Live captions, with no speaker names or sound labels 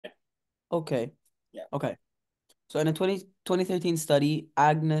Okay. Yeah. Okay. So in a 2013 study,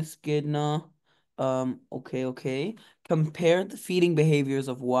 Agness Gidna, compared the feeding behaviors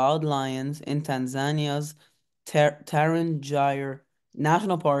of wild lions in Tanzania's Tarangire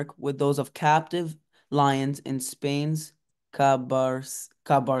National Park with those of captive lions in Spain's Cabarceno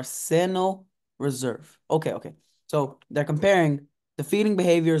Reserve. Okay. So they're comparing the feeding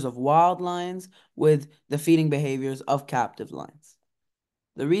behaviors of wild lions with the feeding behaviors of captive lions.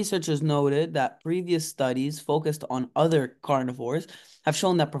 The researchers noted that previous studies focused on other carnivores have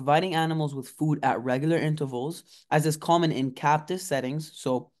shown that providing animals with food at regular intervals, as is common in captive settings,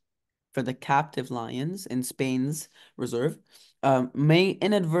 so for the captive lions in Spain's reserve, may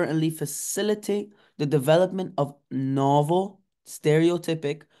inadvertently facilitate the development of novel,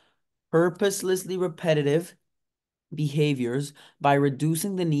 stereotypic, purposelessly repetitive behaviors by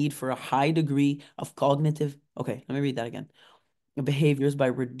reducing the need for a high degree of cognitive. Okay, let me read that again behaviors by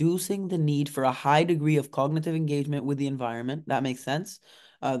reducing the need for a high degree of cognitive engagement with the environment. That makes sense.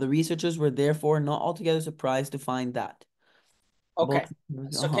 The researchers were therefore not altogether surprised to find that Okay.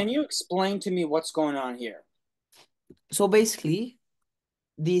 both. So Uh-huh. can you explain to me what's going on here? So basically,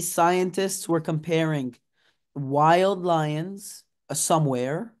 these scientists were comparing wild lions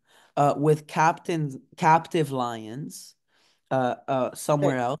somewhere with captive lions Okay.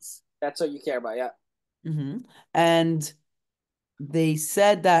 somewhere else. That's what you care about, yeah. Hmm. And they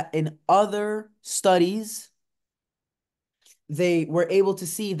said that in other studies, they were able to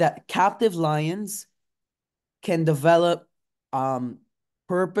see that captive lions can develop um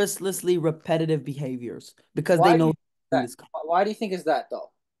purposelessly repetitive behaviors because they Why do you know think food that? is coming. Why do you think is that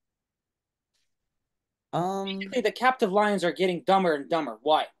though? Um, Basically, the captive lions are getting dumber and dumber.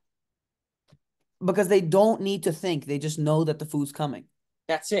 Why? because they don't need to think, they just know that the food's coming.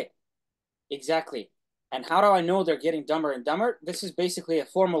 That's it. Exactly. And how do I know they're getting dumber and dumber? This is basically a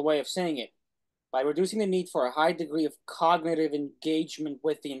formal way of saying it. By reducing the need for a high degree of cognitive engagement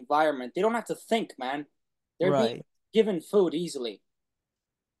with the environment, they don't have to think, man. They're being Right. given food easily.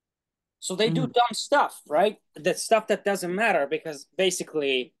 So they do Mhm. dumb stuff, right? The stuff that doesn't matter because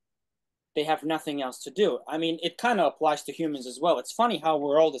basically they have nothing else to do. I mean, it kind of applies to humans as well. It's funny how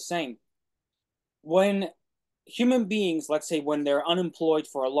we're all the same. When human beings, let's say when they're unemployed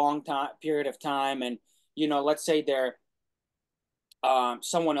for a long time period of time and let's say they're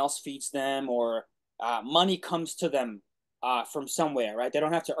someone else feeds them or money comes to them from somewhere, right? They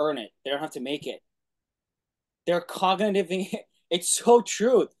don't have to earn it. They don't have to make it. Their cognitive, it's so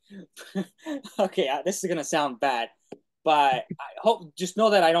true. Okay, this is gonna sound bad, but I hope just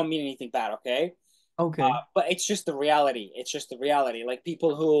know that I don't mean anything bad. Okay, Okay. but it's just the reality. It's just the reality. Like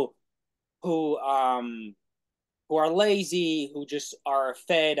people who who are lazy, who just are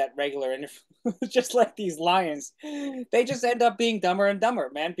fed at regular intervals, just like these lions, they just end up being dumber and dumber,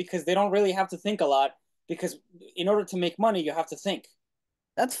 man, because they don't really have to think a lot. Because in order to make money, you have to think.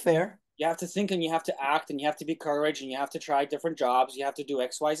 That's fair. You have to think and you have to act and you have to be courage and you have to try different jobs. You have to do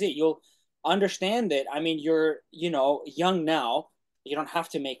X, Y, Z. You'll understand it. I mean, you're, young now. You don't have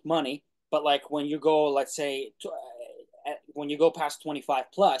to make money. But like when you go, let's say, when you go past 25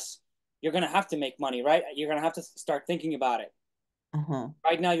 plus, you're going to have to make money, right? You're going to have to start thinking about it. Uh-huh.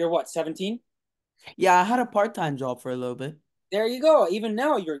 Right now, you're what, 17? Yeah, I had a part-time job for a little bit. There you go. Even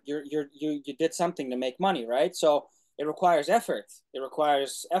now, you did something to make money, right? So it requires effort. It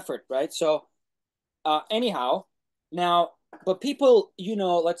requires effort, right? So anyhow, now, but people,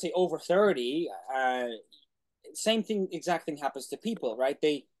 let's say over 30, same thing, exact thing happens to people, right?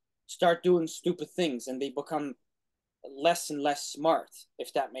 They start doing stupid things and they become less and less smart,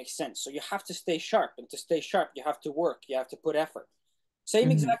 if that makes sense. So you have to stay sharp, and to stay sharp, you have to work, you have to put effort. Same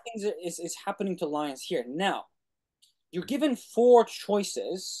Hmm. exact thing is happening to lions here. Now, you're given four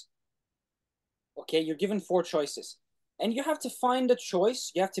choices, okay? You're given four choices, and you have to find a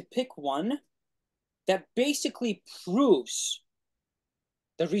choice, you have to pick one that basically proves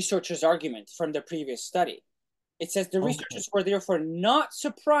the researcher's argument from the previous study. It says the Okay. researchers were therefore not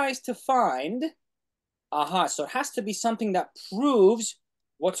surprised to find, so it has to be something that proves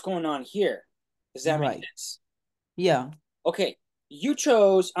what's going on here. Does that make Right. sense? Yeah. Okay, you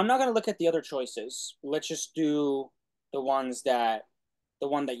chose, I'm not going to look at the other choices. Let's just do the ones that, the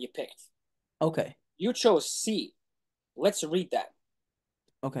one that you picked. Okay. You chose C. Let's read that.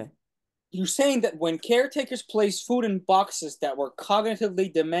 Okay. You're saying that when caretakers place food in boxes that were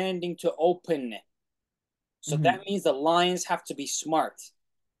cognitively demanding to open, so that Hmm. means the lions have to be smart.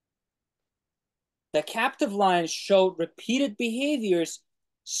 The captive lions showed repeated behaviors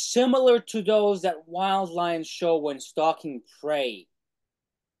similar to those that wild lions show when stalking prey.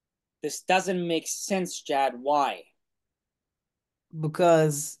 This doesn't make sense, Jad. Why?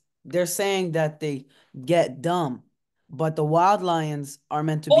 Because they're saying that they get dumb, but the wild lions are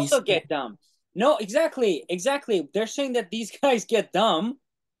meant to be Also scared. get dumb. No, exactly, exactly. They're saying that these guys get dumb,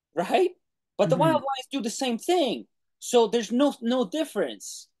 right? But the wild Hmm. lions do the same thing. So there's no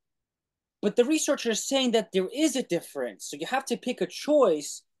difference. But the researcher is saying that there is a difference. So you have to pick a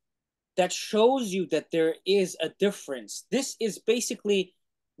choice that shows you that there is a difference. This is basically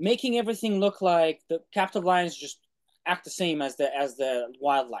making everything look like the captive lions just act the same as the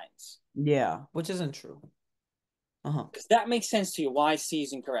wild lions. Yeah, which isn't true. Uh-huh. Because that makes sense to you. Why C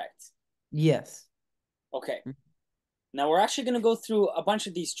is incorrect. Yes. Okay. Now we're actually going to go through a bunch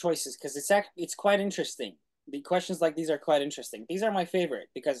of these choices because it's quite interesting. The questions like these are quite interesting. These are my favorite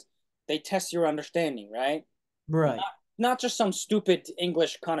because they test your understanding, right? Not Right. not just some stupid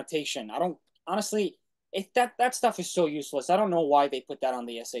English connotation. I don't honestly that stuff is so useless. I don't know why they put that on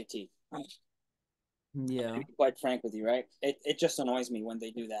the SAT. I'm Yeah. gonna be quite frank with you, right? It just annoys me when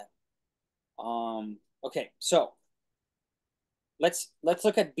they do that. Okay, so let's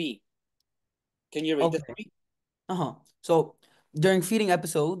look at B. Can you read this Okay. for me? Uh-huh. So during feeding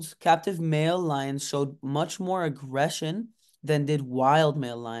episodes, captive male lions showed much more aggression than did wild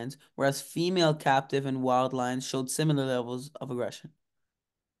male lions, whereas female captive and wild lions showed similar levels of aggression.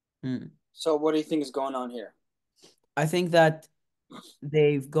 Hmm. So what do you think is going on here? I think that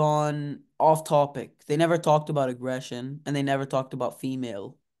they've gone off topic. They never talked about aggression and they never talked about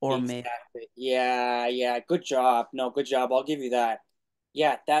female or male. Exactly. Yeah, yeah. Good job. No, good job. I'll give you that.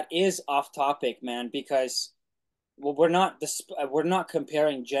 Yeah, that is off topic, man, because well, we're not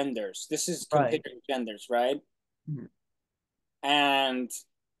comparing genders. This is Right. comparing genders, right? Mhm. And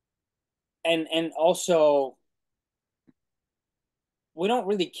and also we don't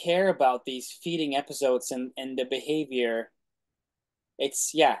really care about these feeding episodes and the behavior.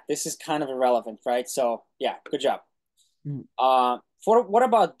 It's yeah, this is kind of irrelevant, right? So yeah, good job. Mhm. For what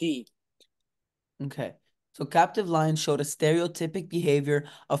about D? Okay. So captive lions showed a stereotypic behavior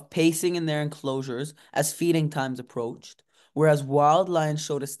of pacing in their enclosures as feeding times approached, whereas wild lions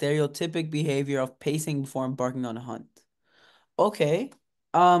showed a stereotypic behavior of pacing before embarking on a hunt. Okay.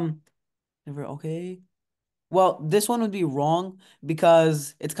 Um, never okay. Well, this one would be wrong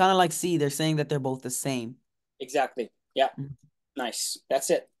because it's kind of like C, they're saying that they're both the same. Exactly. Yeah, Mhm. nice. That's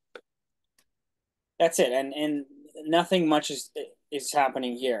it. That's it. And nothing much is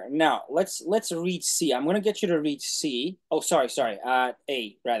happening here. Now, let's read C. I'm gonna get you to read C. Oh, sorry.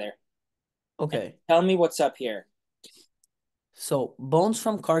 A rather. And Okay. tell me what's up here. So, bones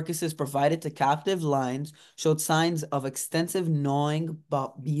from carcasses provided to captive lions showed signs of extensive gnawing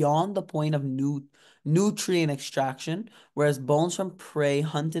but beyond the point of nutrient extraction, whereas bones from prey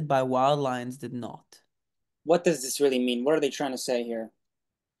hunted by wild lions did not. What does this really mean? What are they trying to say here?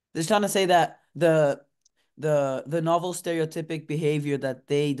 They're trying to say that the novel stereotypic behavior that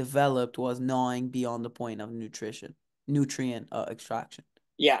they developed was gnawing beyond the point of nutrient extraction.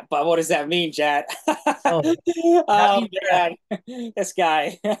 Yeah, but what does that mean, Chad? Oh, that Oh means that. man, this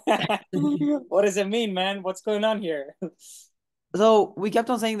guy. What does it mean, man? What's going on here? So we kept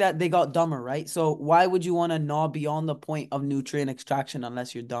on saying that they got dumber, right? So why would you want to gnaw beyond the point of nutrient extraction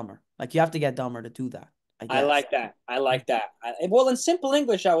unless you're dumber? Like you have to get dumber to do that, I I guess. like that. I like that. Well, in simple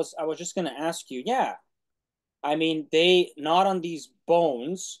English, I was just gonna ask you. Yeah, I mean, they not on these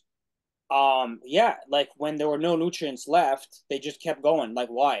bones. Yeah, like when there were no nutrients left, they just kept going. Like,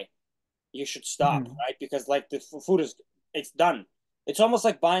 why? You should stop, Mhm. right? Because like the food is, it's done. It's almost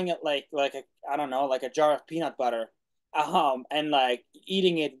like buying it like a I don't know, like a jar of peanut butter, and like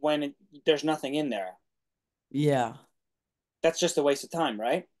eating it when there's nothing in there. Yeah. That's just a waste of time,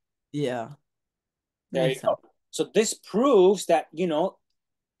 right? Yeah. There you Makes go. sense. So this proves that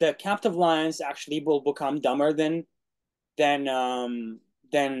the captive lions actually will become dumber than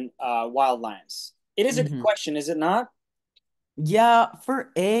wild lions. It is a good Hmm. question, is it not? Yeah,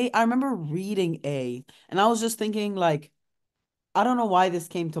 for A, I remember reading A, and I was just thinking like, I don't know why this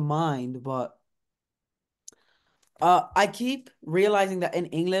came to mind, but I keep realizing that in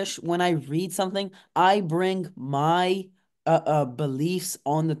English, when I read something, I bring my beliefs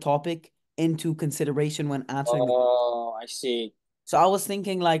on the topic into consideration when answering the. Oh, I see. So I was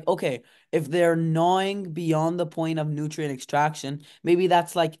thinking like, okay, if they're gnawing beyond the point of nutrient extraction, maybe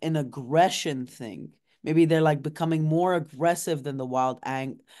that's like an aggression thing. Maybe they're like becoming more aggressive than the wild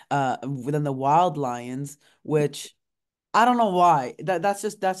lions, which I don't know why. That's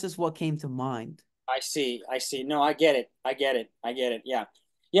just what came to mind. I see. I see. No, I get it. I get it. I get it. Yeah.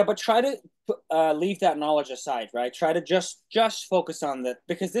 Yeah, but try to leave that knowledge aside, right? Try to just focus on that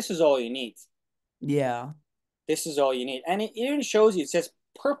because this is all you need. Yeah. This is all you need. And it even shows you it says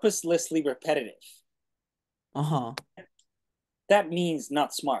purposelessly repetitive. Uh-huh. that means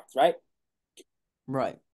not smart, right? Right.